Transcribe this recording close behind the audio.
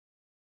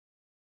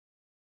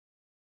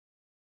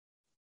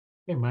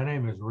Hey, my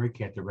name is Rick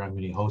Cantor. I'm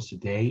going to host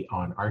today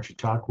on Archery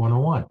Talk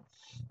 101. Now,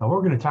 what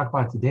we're going to talk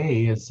about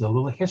today is a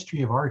little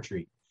history of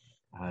archery.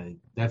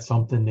 That's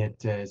something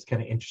that is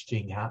kind of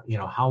interesting.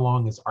 How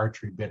long has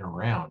archery been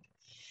around?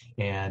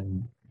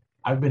 And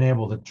I've been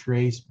able to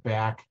trace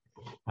back.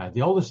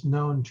 The oldest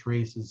known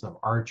traces of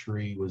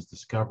archery was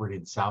discovered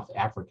in South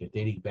Africa,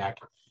 dating back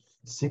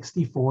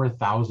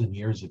 64,000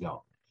 years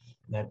ago.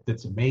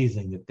 That's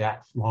amazing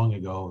that long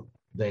ago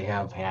they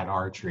have had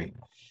archery.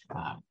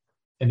 Uh,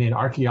 and then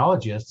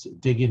archaeologists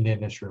digging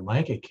in a Sri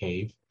Lanka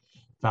cave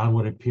found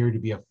what appeared to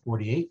be a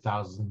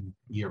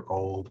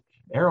 48,000-year-old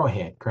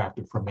arrowhead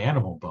crafted from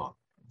animal bone.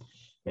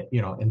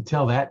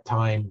 Until that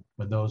time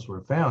when those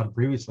were found,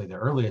 previously the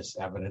earliest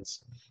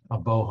evidence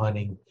of bow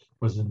hunting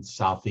was in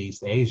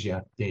Southeast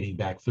Asia, dating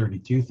back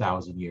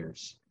 32,000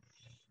 years.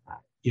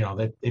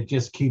 That it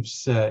just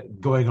keeps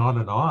going on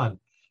and on.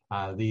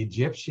 The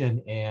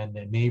Egyptian and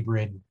the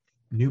neighboring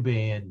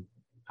Nubian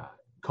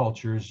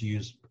cultures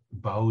used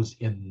bows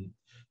in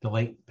the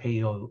late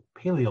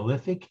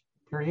Paleolithic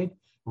period,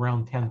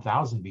 around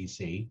 10,000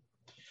 BC.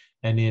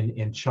 And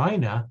in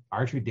China,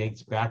 archery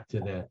dates back to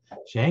the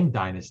Shang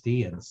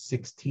Dynasty in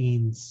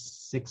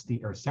 1660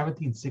 or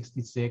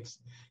 1766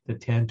 to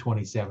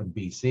 1027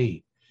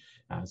 BC.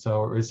 So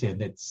we're saying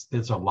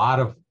there's a lot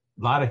of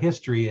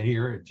history in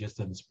here just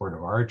in the sport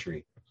of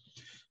archery.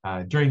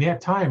 During that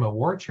time, a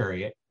war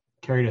chariot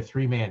carried a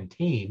three-man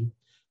team,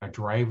 a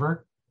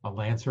driver, a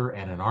lancer,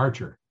 and an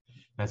archer.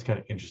 That's kind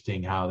of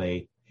interesting how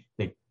they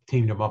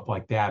teamed them up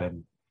like that,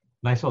 and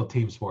nice little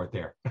team sport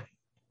there.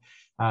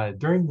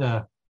 During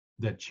the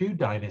Chu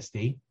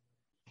dynasty,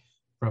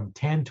 from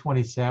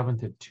 1027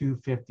 to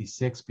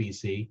 256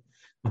 BC,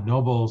 the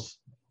nobles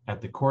at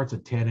the courts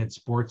attended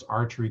sports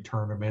archery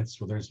tournaments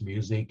where there's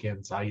music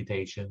and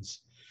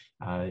salutations.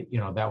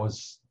 That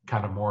was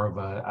kind of more of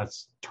a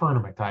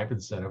tournament type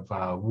instead of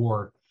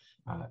war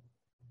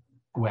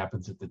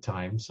weapons at the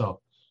time.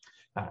 So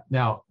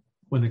now,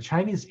 when the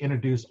Chinese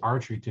introduced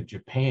archery to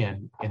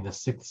Japan in the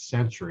 6th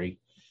century,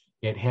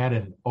 it had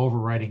an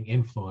overriding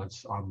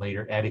influence on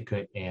later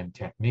etiquette and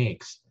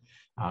techniques.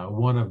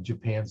 One of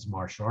Japan's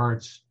martial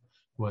arts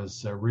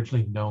was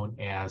originally known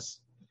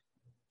as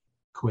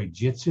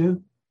Koijitsu,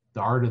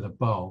 the art of the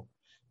bow.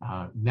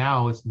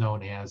 Now it's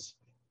known as,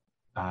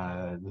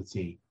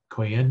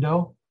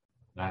 Koendo.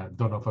 I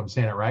don't know if I'm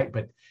saying it right,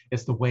 but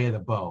it's the way of the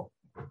bow.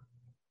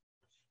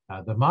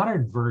 The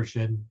modern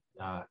version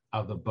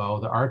of the bow,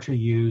 the archer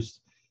used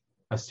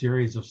a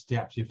series of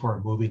steps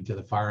before moving to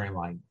the firing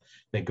line.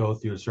 They go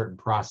through a certain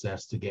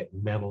process to get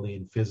mentally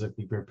and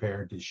physically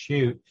prepared to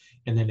shoot,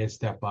 and then they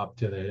step up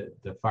to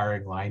the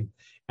firing line,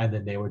 and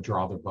then they would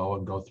draw their bow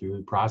and go through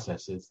the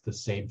process. It's the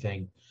same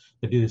thing.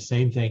 They do the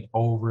same thing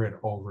over and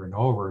over and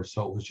over.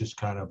 So it was just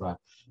kind of a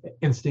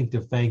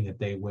instinctive thing that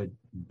they would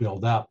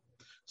build up.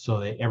 So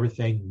that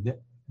everything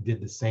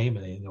did the same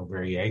and they had no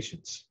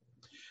variations.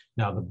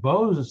 Now, the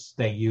bows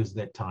they used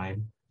at that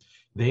time,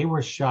 they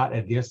were shot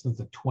at a distance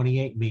of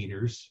 28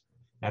 meters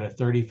at a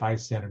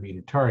 35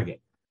 centimeter target.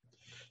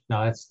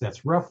 Now,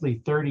 that's roughly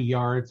 30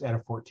 yards at a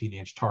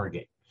 14-inch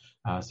target.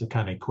 So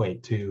kind of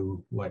equate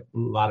to what a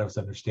lot of us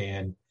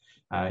understand,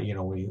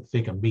 when you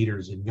think of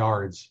meters and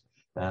yards,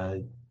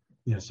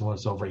 so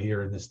us over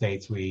here in the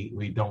States,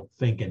 we don't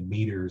think in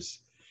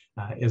meters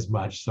as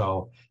much.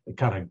 So it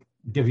kind of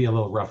give you a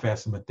little rough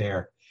estimate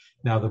there.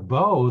 Now, the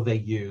bow they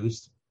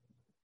used,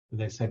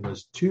 they said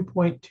was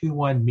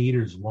 2.21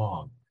 meters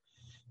long.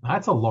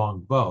 That's a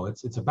long bow.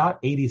 It's about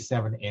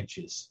 87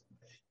 inches.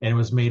 And it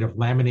was made of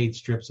laminate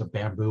strips of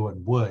bamboo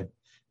and wood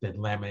that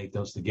laminate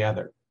those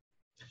together.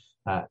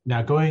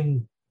 Now,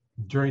 going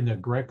during the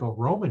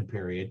Greco-Roman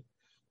period,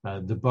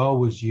 the bow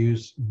was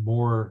used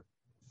more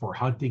for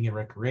hunting and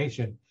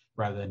recreation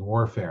rather than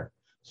warfare.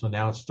 So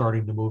now it's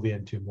starting to move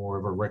into more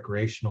of a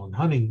recreational and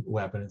hunting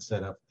weapon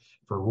instead of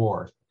for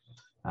war.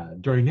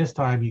 During this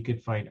time, you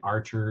could find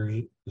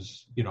archers,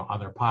 on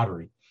their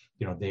pottery.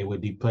 They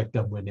would depict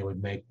them when they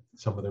would make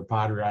some of their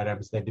pottery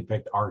items. They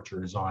depict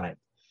archers on it.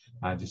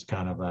 Just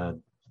kind of a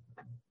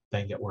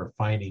thing that we're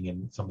finding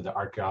in some of the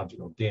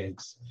archaeological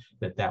digs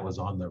that was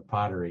on their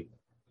pottery.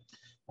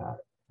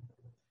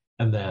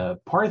 And the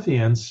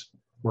Parthians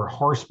were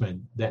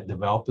horsemen that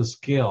developed a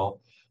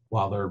skill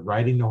while they're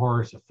riding the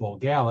horse at full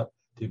gallop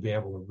to be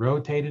able to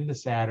rotate in the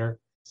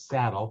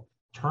saddle,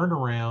 turn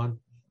around,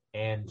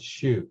 and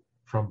shoot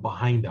from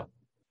behind them.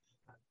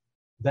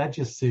 That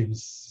just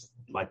seems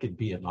like it'd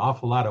be an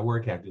awful lot of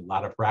work, have to do a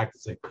lot of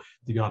practicing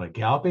to be on a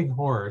galloping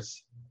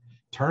horse,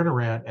 turn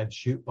around and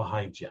shoot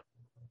behind you.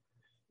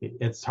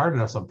 It's hard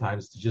enough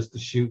sometimes to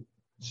shoot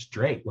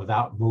straight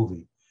without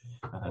moving.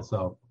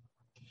 So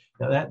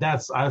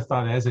that's I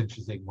thought that's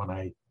interesting when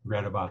I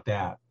read about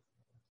that.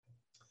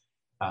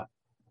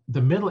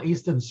 The Middle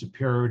Eastern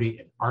superiority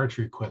in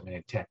archery equipment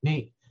and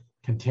technique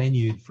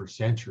continued for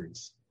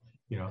centuries.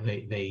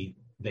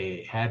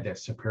 They had that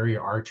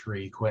superior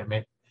archery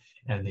equipment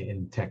and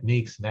in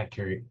techniques, and that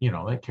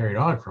carried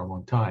on for a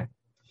long time.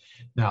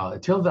 Now,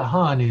 Attila the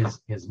Hun,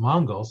 his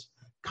Mongols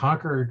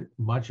conquered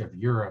much of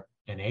Europe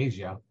and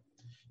Asia,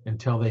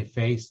 until they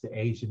faced the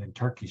Asian and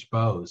Turkish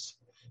bows.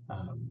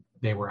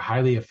 They were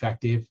highly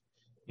effective,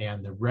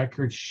 and the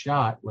record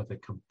shot with a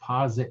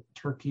composite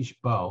Turkish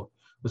bow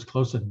was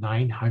close to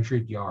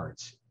 900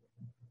 yards.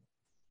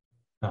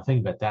 Now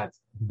think about that,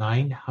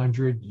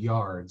 900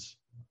 yards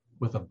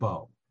with a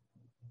bow.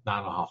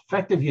 Not how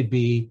effective you'd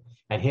be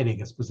at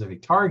hitting a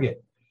specific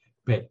target,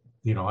 but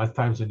at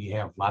times when you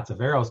have lots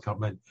of arrows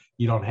coming,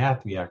 you don't have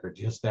to be accurate.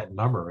 Just that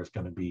number is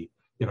going to be,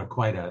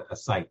 quite a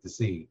sight to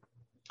see.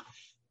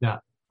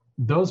 Now,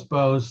 those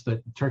bows,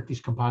 the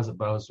Turkish composite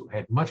bows,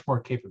 had much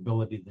more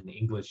capability than the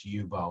English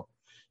yew bow.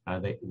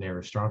 They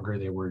were stronger.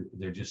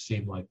 They just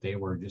seemed like they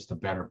were just a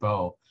better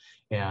bow,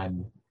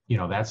 and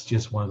that's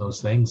just one of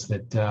those things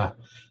that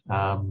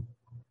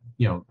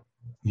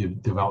you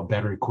develop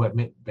better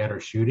equipment, better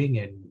shooting,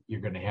 and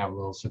you're going to have a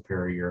little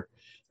superior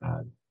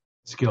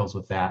skills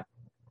with that.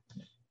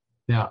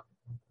 Now,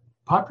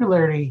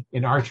 popularity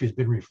in archery has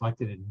been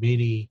reflected in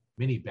many,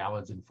 many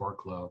ballads and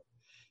folklore.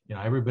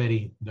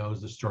 Everybody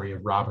knows the story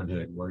of Robin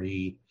Hood, where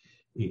he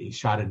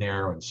shot an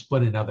arrow and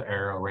split another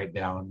arrow right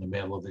down the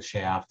middle of the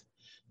shaft.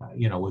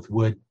 With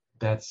wood,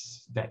 that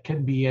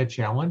can be a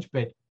challenge,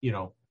 but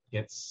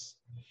it's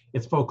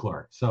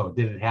folklore. So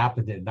did it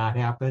happen? Did it not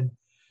happen?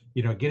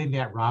 Getting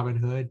that Robin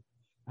Hood,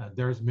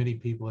 there's many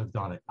people have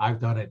done it. I've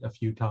done it a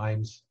few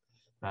times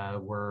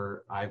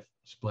where I've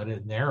split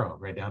an arrow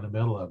right down the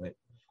middle of it,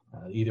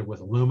 either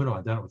with aluminum.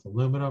 I've done it with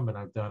aluminum, and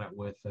I've done it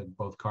with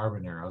both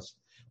carbon arrows.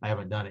 I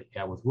haven't done it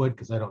yet with wood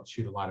because I don't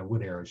shoot a lot of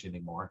wood arrows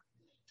anymore.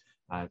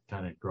 I've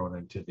kind of grown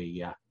into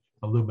the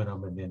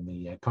aluminum and then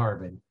the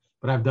carbon,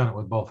 but I've done it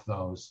with both of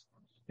those.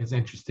 It's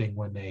interesting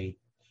when they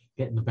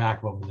hit in the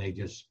back of them and they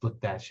just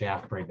split that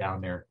shaft right down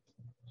there.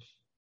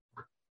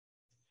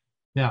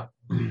 Now,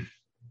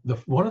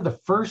 one of the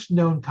first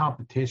known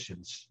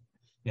competitions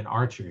in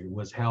archery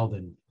was held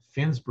in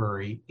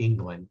Finsbury,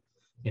 England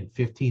in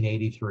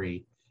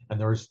 1583, and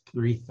there was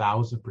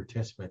 3,000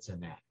 participants in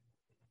that.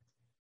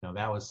 Now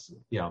that was,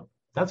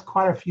 that's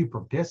quite a few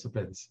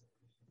participants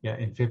in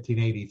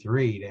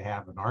 1583 to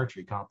have an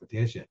archery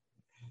competition.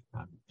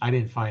 I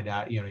didn't find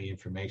out, any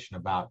information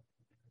about,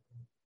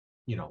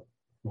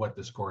 what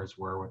the scores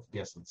were, what the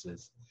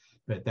distances,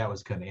 but that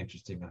was kind of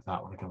interesting, I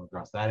thought, when I come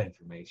across that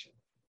information.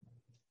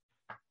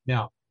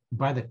 Now,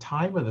 by the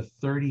time of the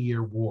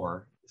 30-Year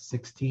War,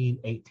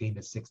 1618 to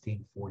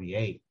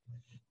 1648,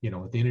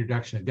 with the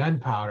introduction of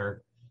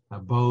gunpowder,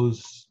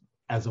 bows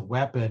as a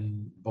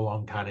weapon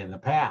belonged kind of in the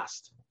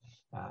past.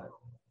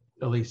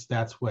 At least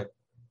that's what,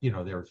 they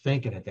were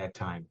thinking at that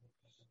time.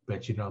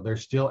 But,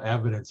 there's still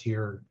evidence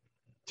here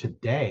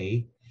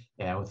today,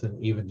 and within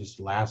even just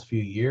the last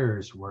few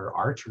years, where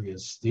archery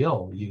is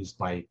still used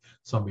by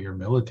some of your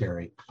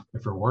military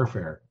for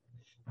warfare.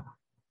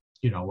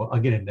 I'll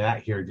get into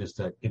that here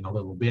just in a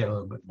little bit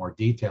more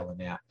detail in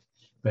that.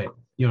 But,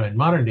 in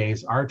modern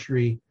days,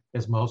 archery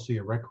is mostly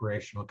a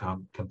recreational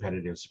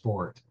competitive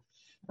sport.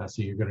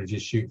 So you're going to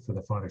just shoot for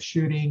the fun of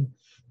shooting,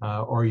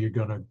 or you're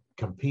going to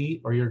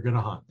compete, or you're going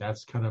to hunt.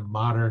 That's kind of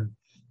modern.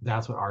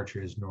 That's what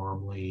archery is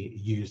normally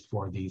used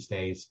for these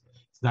days.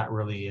 It's not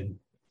really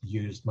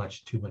used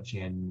too much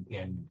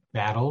in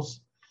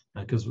battles,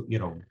 because,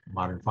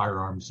 modern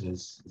firearms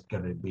is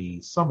going to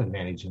be some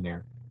advantage in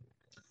there.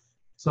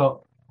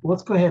 So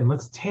let's go ahead and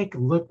let's take a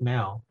look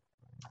now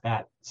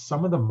at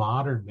some of the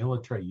modern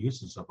military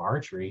uses of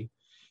archery.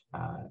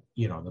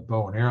 The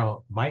bow and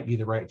arrow might be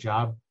the right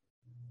job,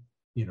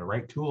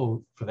 right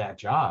tool for that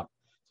job.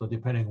 So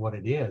depending on what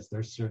it is,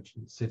 there's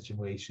certain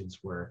situations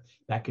where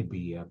that could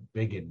be a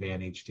big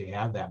advantage to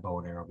have that bow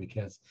and arrow,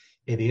 because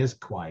it is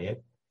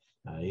quiet.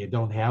 You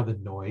don't have the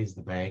noise,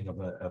 the bang of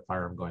a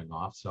firearm going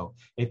off. So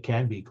it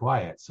can be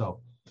quiet.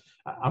 So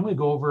I'm going to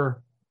go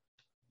over,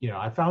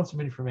 I found some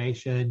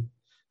information.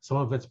 Some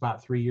of it's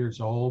about 3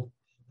 years old,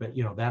 but,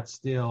 that's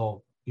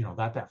still,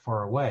 not that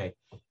far away.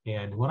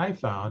 And what I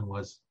found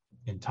was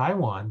in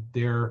Taiwan,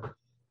 the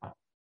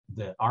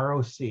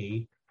ROC,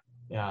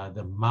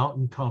 the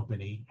Mountain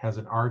Company, has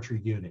an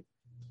archery unit.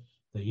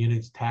 The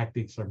unit's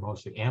tactics are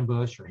mostly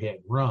ambush or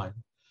hit and run.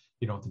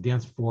 The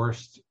dense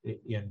forest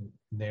in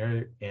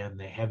there and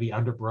the heavy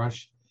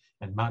underbrush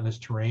and mountainous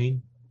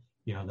terrain,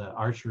 the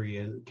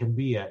archery can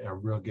be a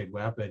real good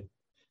weapon.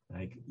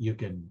 Like you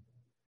can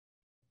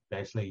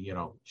basically,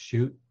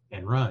 shoot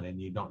and run, and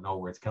you don't know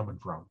where it's coming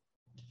from.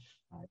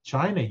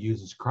 China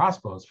uses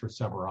crossbows for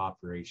several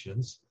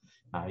operations,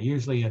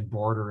 usually in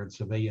border and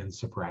civilian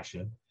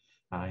suppression,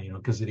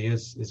 because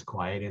it's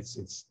quiet.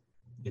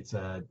 It's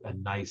a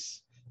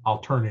nice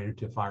alternative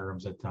to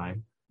firearms at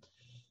time.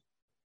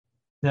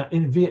 Now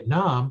in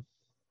Vietnam,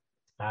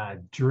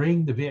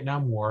 during the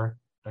Vietnam War,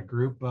 a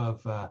group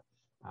of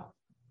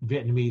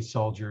Vietnamese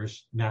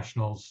soldiers,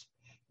 nationals,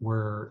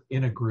 were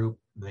in a group.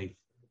 They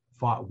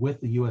fought with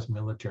the U.S.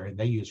 military.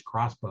 They used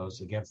crossbows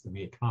against the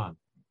Viet Cong.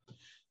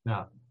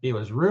 Now, it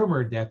was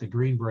rumored that the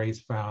Green Berets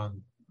found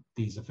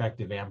these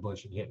effective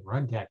ambush and hit and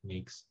run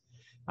techniques,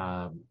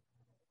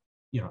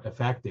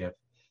 effective,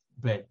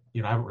 but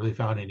I haven't really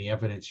found any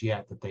evidence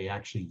yet that they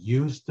actually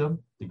used them.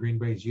 The Green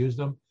Berets used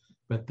them,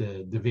 but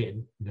the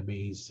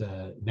Vietnamese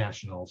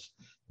nationals,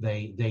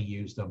 they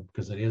use them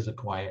because it is a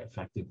quiet,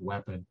 effective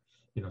weapon,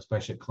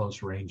 especially at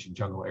close range in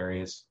jungle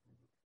areas.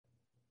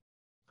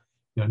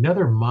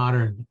 Another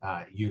modern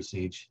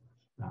usage.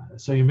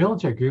 So your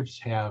military groups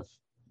have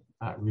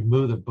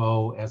removed the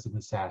bow as an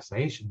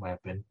assassination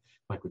weapon,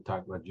 like we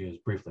talked about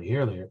just briefly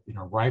earlier.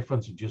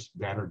 Rifles are just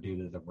better due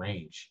to the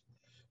range.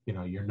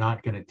 You're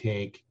not going to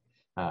take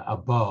a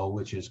bow,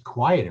 which is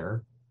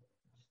quieter,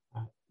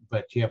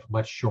 but you have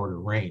much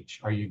shorter range.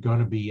 Are you going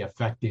to be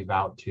effective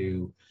out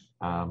to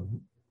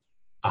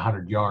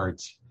 100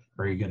 yards?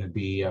 Are you going to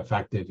be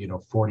effective,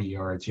 40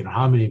 yards?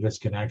 How many of us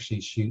can actually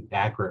shoot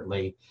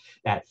accurately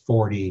at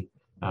 40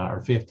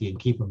 or 50 and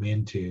keep them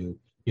into,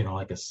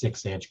 like a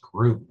 6-inch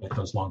group at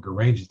those longer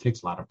ranges? It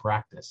takes a lot of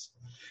practice.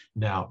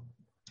 Now,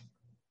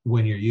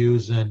 when you're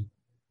using,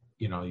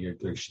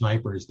 your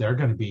snipers, they're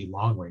going to be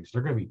long range.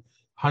 They're going to be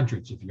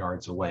hundreds of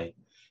yards away.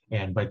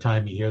 And by the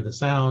time you hear the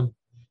sound,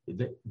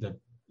 the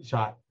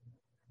shot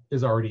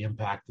has already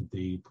impacted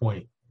the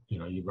point.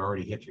 You've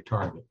already hit your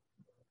target.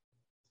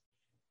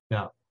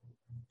 Now,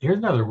 here's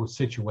another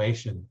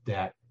situation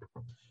that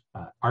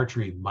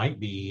archery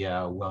might be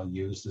well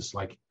used. Is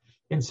like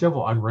in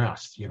civil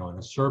unrest, in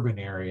a suburban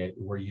area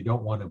where you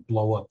don't want to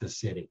blow up the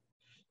city.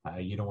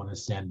 You don't want to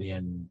send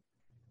in,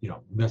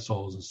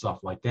 missiles and stuff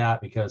like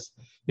that because,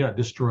 it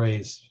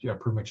destroys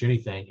pretty much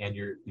anything, and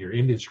you're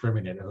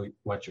indiscriminate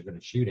what you're going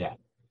to shoot at.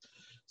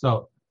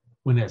 So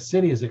when a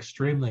city is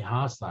extremely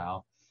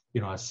hostile,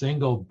 a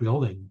single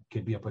building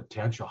could be a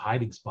potential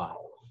hiding spot,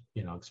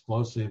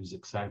 explosives,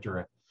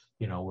 etc.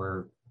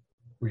 Where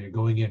you're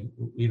going in,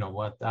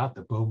 without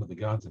the boom of the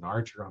guns, an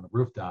archer on the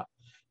rooftop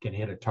can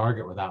hit a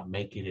target without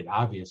making it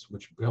obvious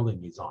which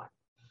building he's on.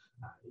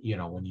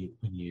 When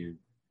you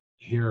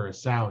hear a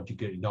sound, you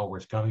can know where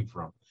it's coming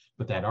from.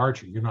 But that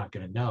archer, you're not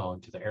going to know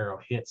until the arrow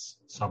hits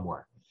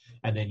somewhere.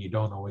 And then you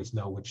don't always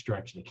know which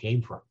direction it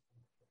came from.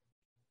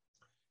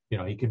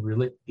 He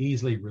can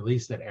easily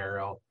release that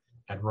arrow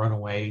and run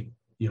away,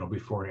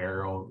 before an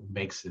arrow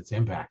makes its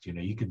impact.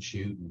 You can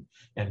shoot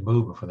and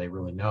move before they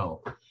really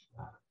know.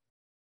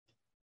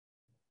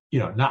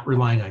 Not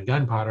relying on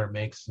gunpowder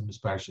makes them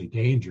especially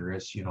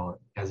dangerous,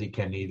 as he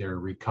can either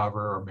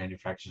recover or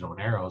manufacture his own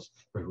arrows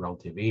with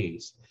relative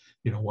ease.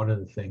 One of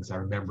the things I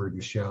remember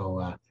the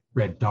show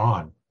Red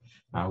Dawn,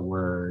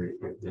 where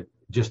the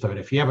gist of it,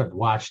 if you haven't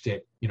watched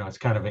it, it's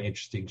kind of an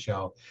interesting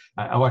show.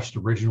 I watched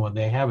the original one.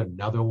 They have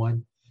another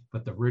one,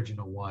 but the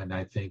original one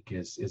I think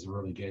is a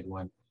really good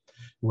one,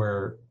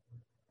 where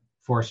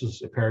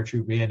forces a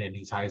paratroop in, and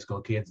these high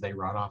school kids, they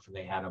run off and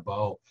they had a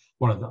bow.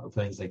 One of the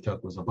things they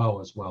took was a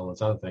bow as well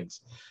as other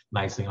things.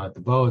 Nice thing about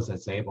the bow is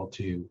it's able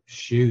to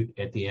shoot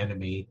at the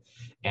enemy,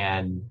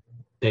 and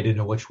they didn't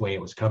know which way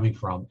it was coming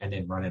from, and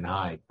then run and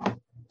hide.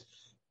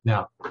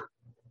 Now,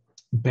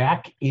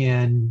 back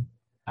in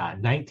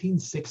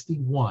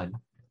 1961,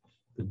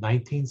 the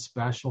 19th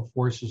Special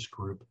Forces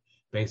Group,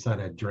 based out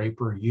of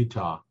Draper,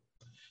 Utah,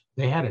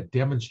 they had a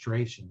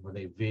demonstration where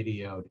they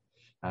videoed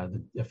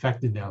the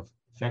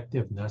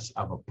effectiveness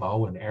of a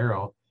bow and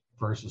arrow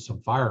versus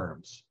some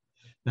firearms.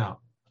 Now,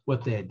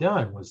 what they had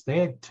done was they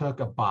had took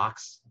a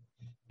box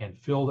and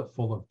filled it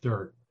full of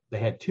dirt. They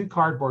had 2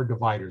 cardboard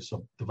dividers,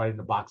 so dividing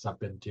the box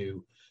up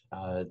into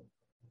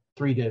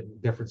 3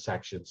 different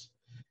sections.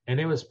 And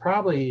it was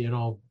probably,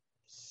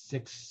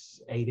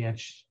 6-8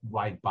 inch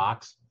wide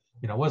box.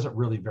 It wasn't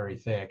really very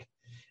thick.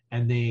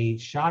 And they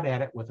shot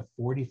at it with a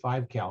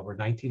 45 caliber,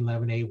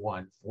 1911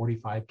 A1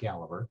 45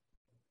 caliber.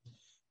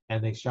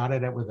 And they shot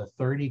at it with a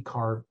 30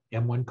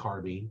 M1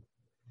 carbine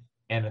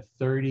and a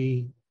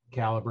 30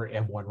 caliber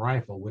M1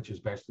 rifle, which is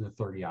basically the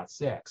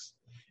 30-06.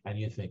 And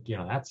you think,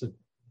 that's a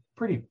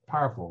pretty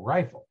powerful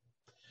rifle.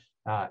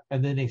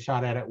 And then they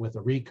shot at it with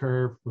a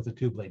recurve with a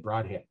 2-blade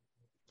broadhead.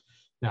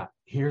 Now,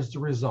 here's the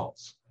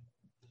results.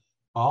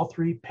 All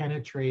 3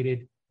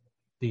 penetrated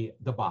the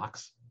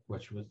box,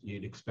 which was,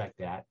 you'd expect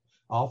that.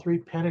 All 3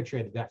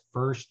 penetrated that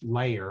first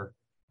layer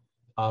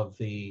of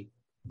the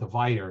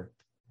divider.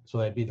 So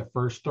that'd be the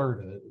first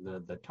third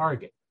of the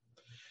target.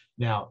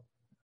 Now,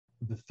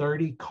 the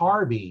 30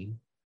 carbine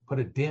put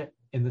a dent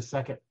in the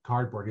second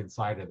cardboard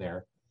inside of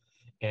there.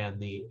 And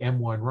the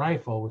M1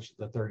 rifle, which is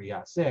the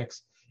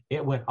 30-06,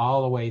 it went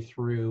all the way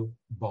through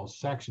both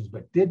sections,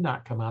 but did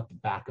not come out the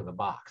back of the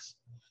box.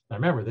 Now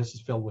remember, this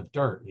is filled with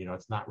dirt.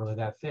 It's not really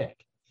that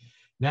thick.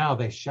 Now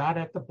they shot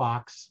at the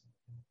box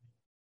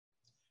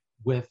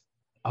with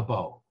a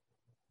bow.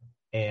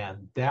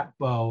 And that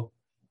bow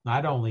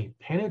not only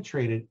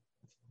penetrated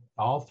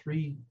all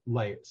 3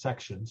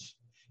 sections,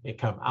 it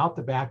come out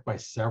the back by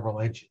several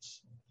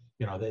inches.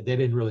 They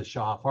didn't really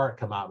show how far it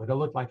come out, but it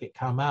looked like it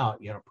come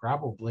out,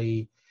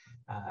 probably,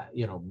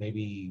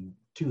 maybe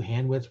 2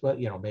 hand widths, but,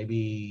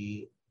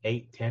 maybe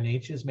 8-10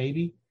 inches,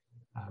 maybe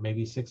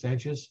 6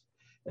 inches.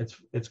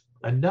 It's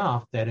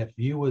enough that if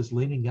you was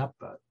leaning up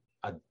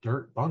a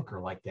dirt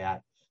bunker like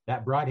that,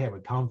 that broadhead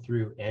would come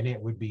through, and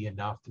it would be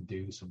enough to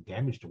do some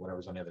damage to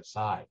whatever's on the other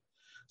side.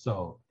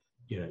 So,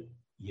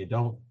 you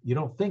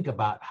don't think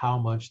about how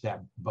much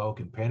that bow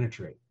can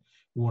penetrate.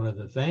 one of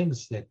the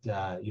things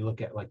that you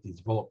look at, like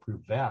these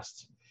bulletproof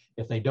vests,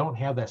 if they don't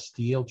have that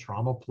steel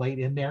trauma plate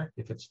in there,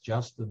 if it's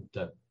just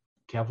the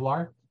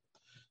Kevlar,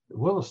 it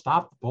will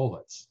stop the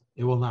bullets.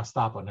 It will not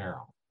stop an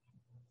arrow.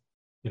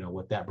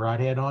 With that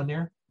broadhead on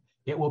there,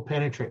 it will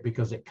penetrate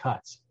because it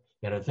cuts.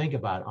 You got to think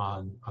about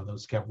on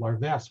those Kevlar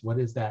vests. What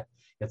is that?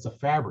 It's a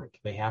fabric.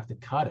 They have to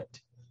cut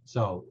it.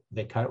 So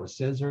they cut it with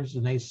scissors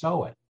and they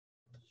sew it,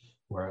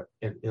 where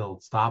it'll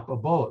stop a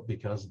bullet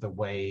because of the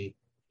way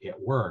it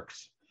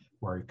works,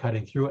 where you're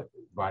cutting through it,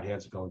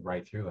 broadheads go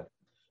right through it.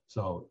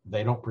 So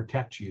they don't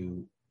protect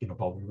you.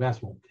 Bulletproof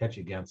vests won't protect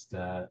you against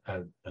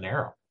an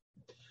arrow.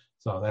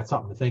 So that's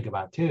something to think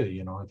about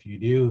too. If you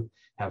do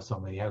have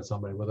somebody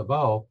with a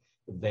bow,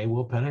 they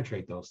will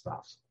penetrate those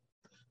stuffs.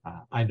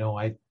 I know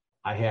I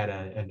had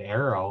an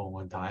arrow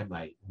one time.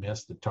 I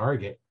missed the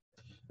target,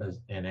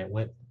 and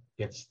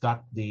it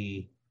stuck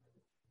the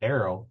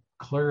arrow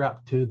clear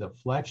up to the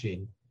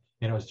fletching,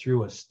 and it was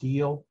through a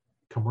steel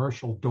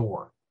commercial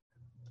door.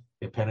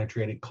 It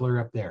penetrated clear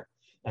up there,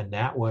 and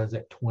that was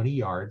at 20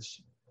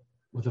 yards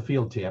with a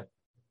field tip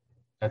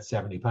at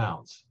 70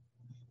 pounds.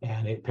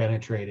 And it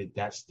penetrated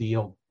that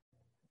steel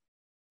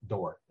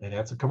door. And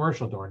that's a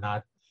commercial door,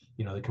 not,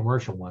 the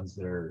commercial ones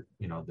that are,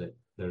 that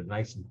they're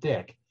nice and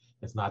thick.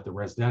 It's not the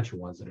residential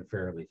ones that are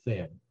fairly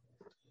thin.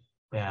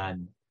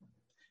 And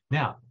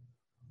now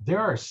there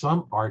are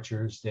some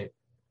archers that,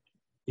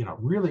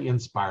 really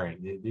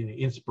inspiring,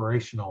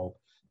 inspirational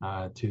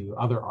to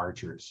other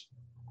archers.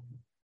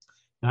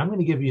 And I'm going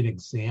to give you an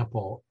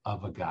example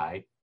of a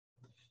guy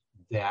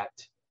that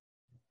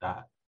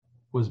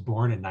was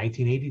born in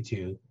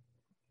 1982.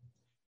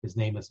 His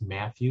name is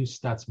Matthew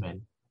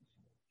Stutzman.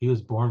 He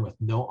was born with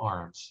no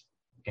arms,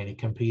 and he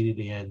competed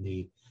in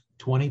the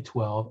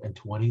 2012 and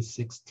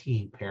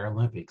 2016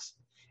 Paralympics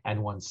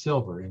and won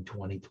silver in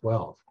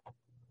 2012.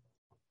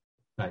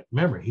 Now,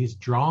 remember, he's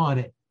drawn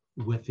it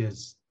with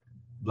his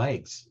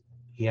legs.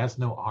 He has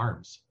no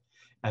arms.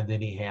 And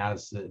then he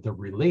has the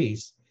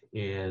release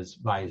is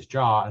by his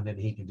jaw, and then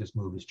he can just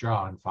move his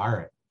jaw and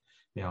fire it.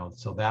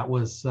 So that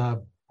was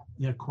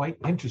quite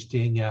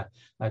interesting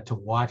to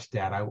watch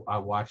that. I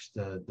watched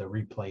the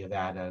replay of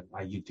that, a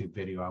YouTube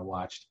video I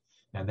watched,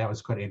 and that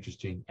was quite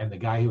interesting. And the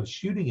guy he was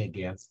shooting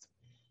against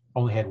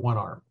only had one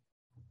arm.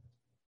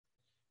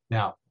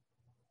 Now,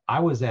 I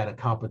was at a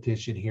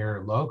competition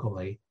here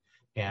locally,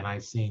 and I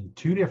seen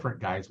two different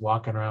guys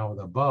walking around with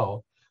a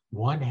bow.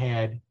 One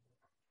had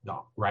the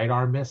right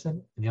arm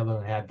missing, and the other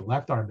one had the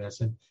left arm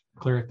missing,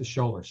 clear at the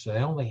shoulder. So they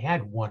only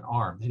had one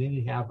arm. They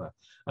didn't have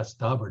a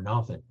stub or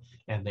nothing,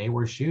 and they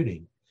were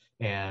shooting.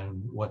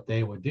 And what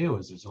they would do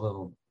is there's a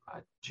little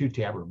chew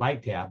tab or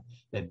bite tab.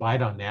 They'd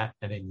bite on that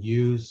and then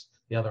use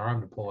the other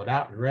arm to pull it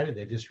out. And ready,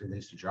 they just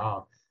release the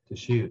jaw to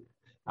shoot.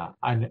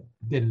 I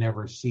didn't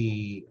ever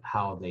see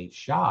how they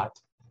shot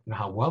and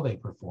how well they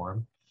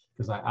performed,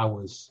 because I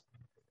was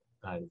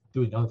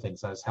doing other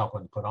things. I was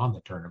helping put on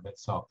the tournament,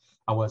 so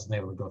I wasn't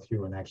able to go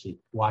through and actually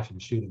watch them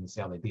shooting and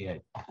see how they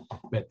did.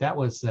 But that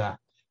was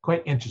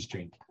quite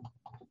interesting.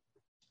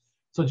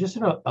 So just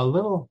a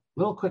little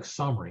quick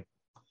summary.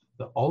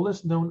 The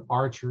oldest known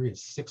archer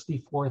is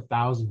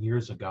 64,000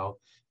 years ago,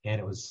 and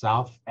it was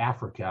South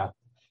Africa,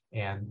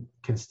 and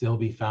can still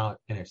be found,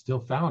 and it's still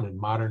found in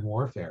modern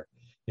warfare.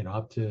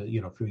 Up to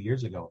a few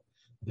years ago,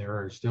 there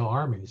are still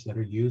armies that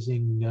are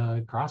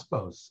using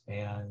crossbows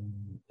and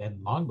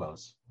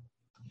longbows.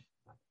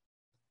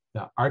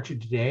 Now, archery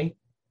today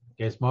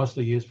is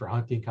mostly used for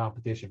hunting,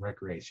 competition,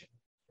 recreation.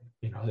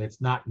 It's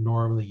not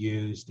normally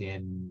used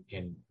in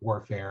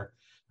warfare.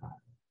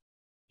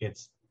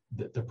 It's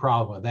the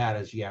problem with that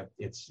is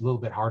it's a little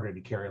bit harder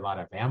to carry a lot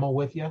of ammo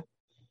with you,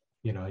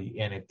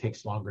 and it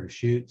takes longer to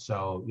shoot.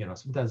 So,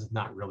 sometimes it's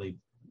not really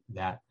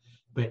that,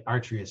 but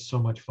archery is so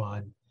much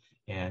fun,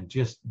 and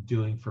just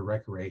doing for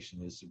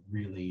recreation is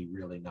really,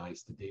 really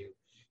nice to do.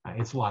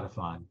 It's a lot of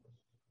fun.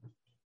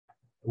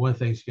 One of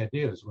the things you got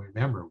to do is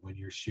remember, when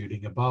you're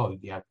shooting a bow,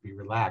 you have to be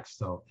relaxed.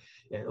 So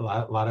a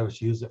lot of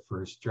us use it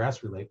for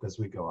stress relief, because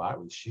we go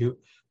out, we shoot,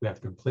 we have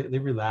to completely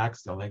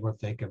relax. The only thing we're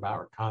thinking about,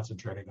 we're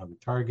concentrating on the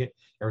target,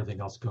 everything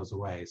else goes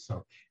away.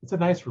 So it's a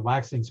nice,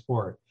 relaxing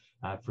sport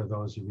for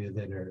those of you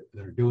that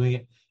are doing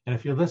it. And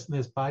if you're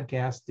listening to this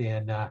podcast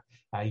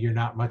and you're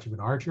not much of an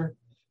archer,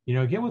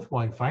 get with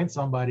one, find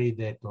somebody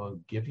that will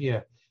give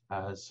you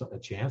a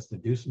chance to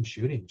do some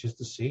shooting just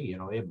to see,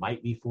 it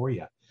might be for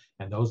you.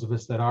 And those of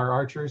us that are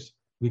archers,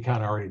 we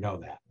kind of already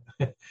know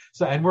that.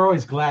 So, and we're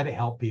always glad to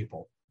help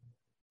people.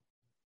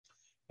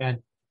 And,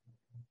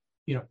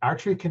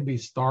 archery can be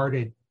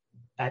started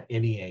at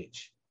any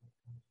age.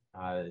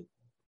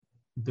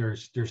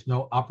 There's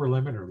no upper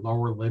limit or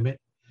lower limit.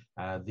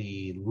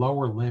 The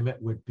lower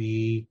limit would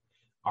be,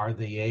 are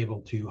they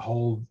able to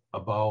hold a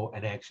bow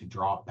and actually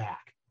draw it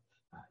back?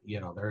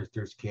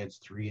 There's kids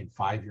 3 and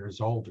 5 years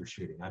old are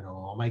shooting. I know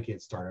all my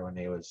kids started when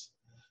they was,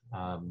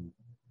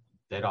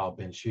 they'd all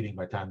been shooting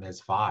by the time they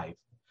was 5.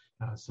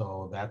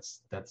 So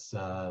that's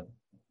a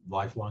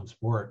lifelong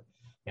sport.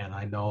 And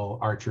I know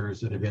archers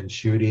that have been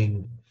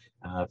shooting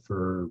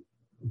for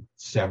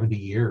 70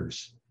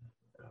 years.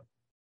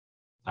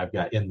 I've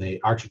got in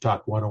the Archer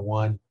Talk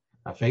 101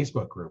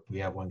 Facebook group, we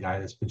have one guy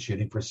that's been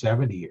shooting for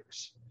 70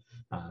 years.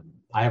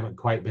 I haven't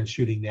quite been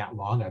shooting that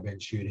long. I've been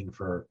shooting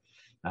for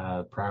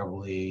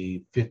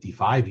probably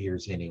 55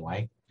 years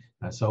anyway.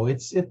 So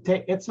it's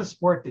a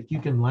sport that you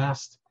can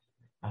last.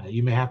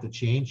 You may have to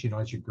change,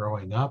 as you're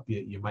growing up.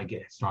 You might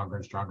get stronger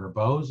and stronger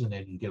bows, and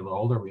then you get a little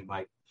older. We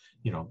might,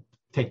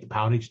 take the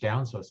poundage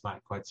down, so it's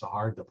not quite so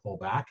hard to pull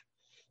back.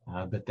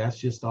 But that's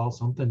just all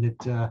something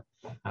that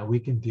we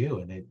can do,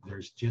 and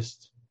there's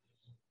just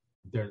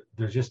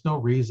no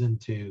reason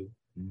to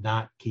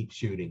not keep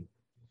shooting.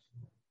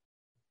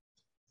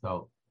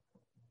 So,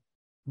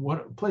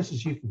 what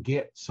places you can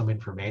get some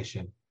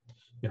information,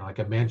 like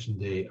I mentioned,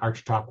 the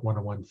Archer Talk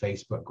 101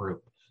 Facebook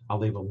group. I'll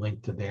leave a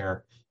link to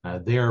there.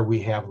 There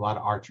we have a lot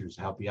of archers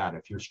to help you out.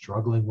 If you're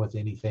struggling with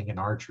anything in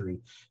archery,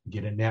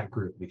 get in that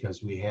group,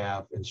 because we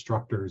have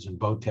instructors and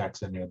bow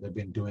techs in there. They've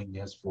been doing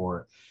this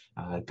for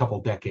a couple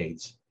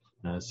decades.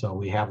 So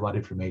we have a lot of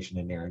information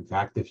in there. In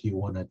fact, if you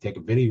want to take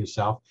a video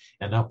yourself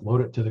and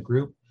upload it to the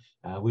group,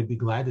 we'd be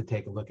glad to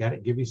take a look at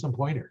it, give you some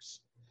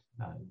pointers.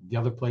 The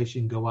other place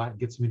you can go out and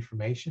get some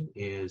information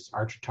is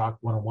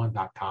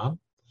archertalk101.com.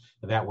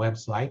 That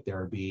website,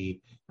 there will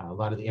be a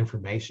lot of the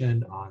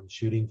information on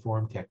shooting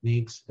form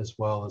techniques, as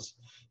well as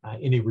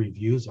any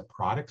reviews of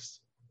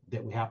products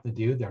that we have to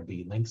do. There'll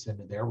be links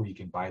into there where you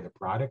can buy the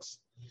products,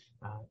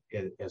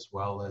 as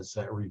well as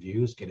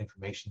reviews, get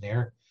information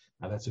there.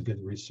 That's a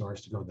good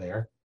resource to go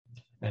there.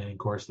 And of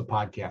course, the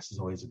podcast is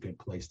always a good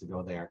place to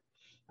go there.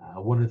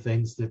 One of the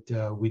things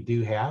that we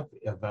do have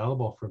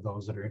available for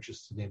those that are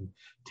interested in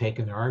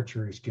taking their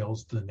archery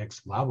skills to the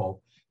next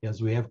level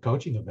is we have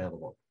coaching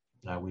available.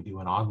 We do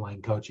an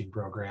online coaching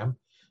program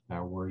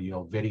where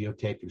you'll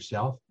videotape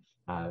yourself,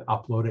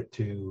 upload it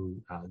to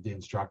the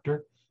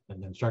instructor,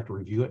 and the instructor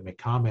review it and make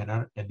comment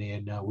on it. And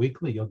then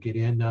weekly, you'll get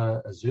in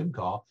a Zoom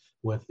call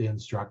with the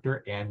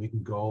instructor, and we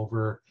can go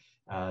over,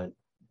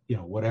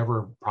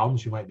 whatever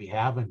problems you might be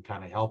having,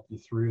 kind of help you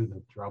through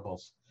the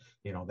troubles.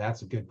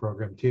 That's a good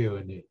program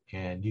too,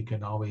 and you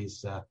can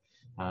always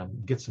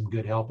get some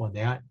good help on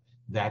that.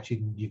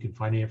 You can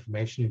find the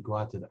information. You go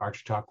out to the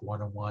Archer Talk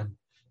 101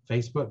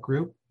 Facebook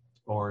group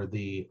or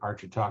the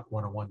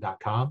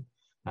archertalk101.com.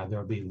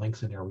 There'll be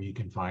links in there where you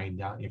can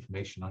find out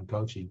information on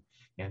coaching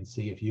and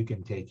see if you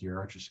can take your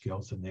archer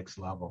skills to the next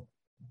level.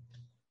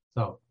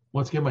 So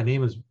once again, my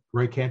name is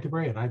Roy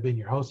Canterbury, and I've been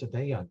your host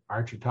today on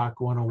Archer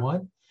Talk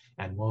 101,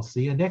 and we'll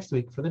see you next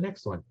week for the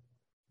next one.